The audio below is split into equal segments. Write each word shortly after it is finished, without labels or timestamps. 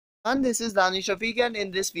And this is Danish Rafiq, and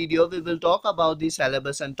in this video we will talk about the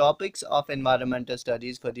syllabus and topics of environmental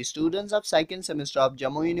studies for the students of second semester of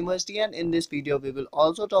Jammu University. And in this video we will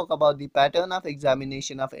also talk about the pattern of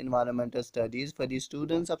examination of environmental studies for the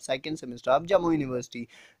students of second semester of Jammu University.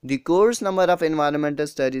 The course number of environmental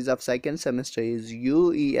studies of second semester is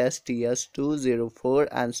UESTS 204,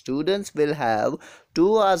 and students will have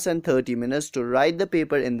 2 hours and 30 minutes to write the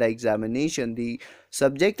paper in the examination. The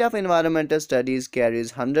subject of environmental studies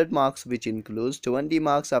carries 100 marks, which includes 20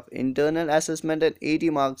 marks of internal assessment and 80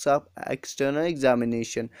 marks of external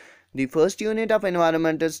examination. The first unit of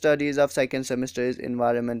environmental studies of second semester is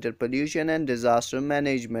environmental pollution and disaster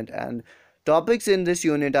management, and topics in this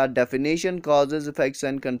unit are definition, causes, effects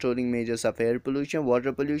and controlling measures of air pollution,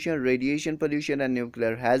 water pollution, radiation pollution and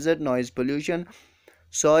nuclear hazard, noise pollution,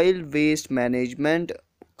 soil waste management,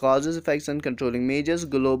 causes, effects and controlling measures,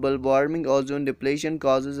 global warming, ozone depletion,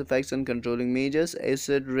 causes, effects and controlling measures,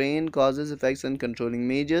 acid rain, causes, effects and controlling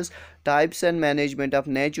measures, types and management of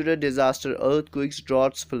natural disaster, earthquakes,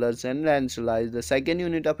 droughts, floods and landslides. The second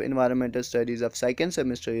unit of environmental studies of second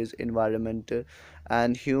semester is environmental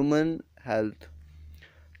and human health.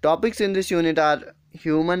 Topics in this unit are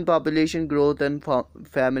human population growth and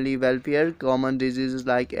family welfare, common diseases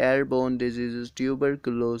like airborne diseases,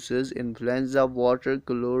 tuberculosis, influenza, water,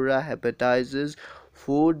 cholera, hepatitis,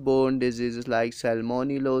 foodborne diseases like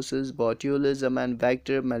salmonellosis, botulism and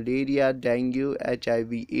vector, malaria, dengue,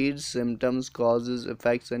 HIV/AIDS, symptoms, causes,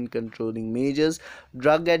 effects and controlling measures,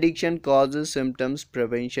 drug addiction, causes, symptoms,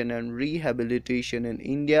 prevention and rehabilitation in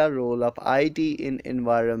India, role of IT in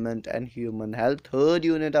environment and human health. Third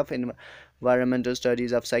unit of environmental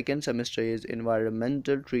studies of second semester is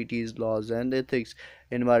environmental treaties, laws and ethics.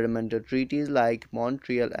 Environmental treaties like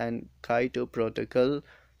Montreal and Kyoto Protocol,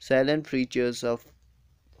 salient features of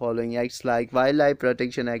following acts like Wildlife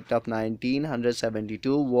Protection Act of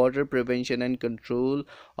 1972, Water Prevention and Control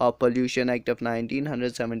of Pollution Act of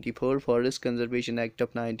 1974, Forest Conservation Act of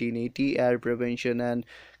 1980, Air Prevention and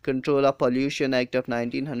Control of Pollution Act of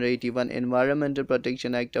 1981, Environmental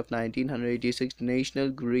Protection Act of 1986, National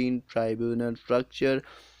Green Tribunal structure,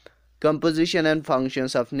 composition and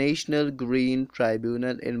functions of National Green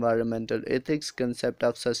Tribunal, environmental ethics, concept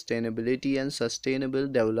of sustainability and sustainable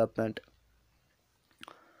development.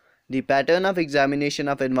 The pattern of examination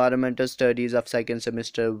of environmental studies of second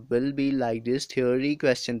semester will be like this. Theory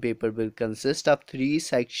question paper will consist of 3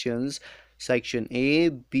 sections. Section A,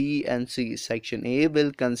 B and C. Section A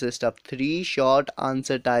will consist of 3 short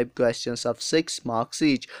answer type questions of 6 marks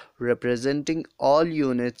each, representing all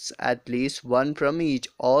units, at least 1 from each.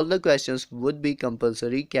 All the questions would be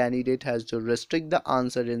compulsory. Candidate has to restrict the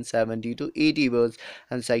answer in 70 to 80 words.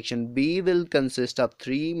 And section B will consist of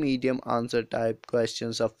 3 medium answer type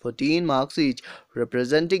questions of 14 marks each,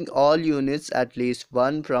 representing all units, at least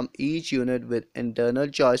 1 from each unit with internal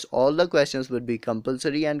choice. All the questions would be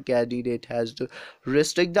compulsory and candidate has to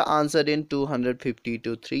restrict the answer in 250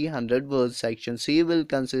 to 300 words. Section C will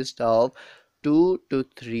consist of 2 to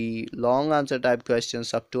 3 long answer type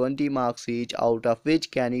questions of 20 marks each, out of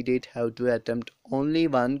which candidate have to attempt only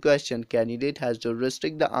 1 question. Candidate has to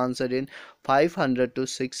restrict the answer in 500 to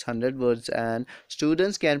 600 words, and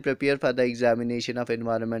students can prepare for the examination of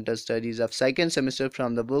environmental studies of second semester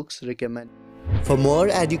from the books recommended. For more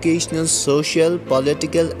educational, social,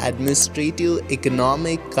 political, administrative,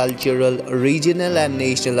 economic, cultural, regional and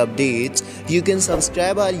national updates, you can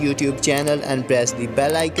subscribe our YouTube channel and press the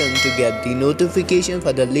bell icon to get the notification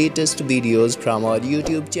for the latest videos from our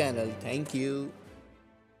YouTube channel. Thank you.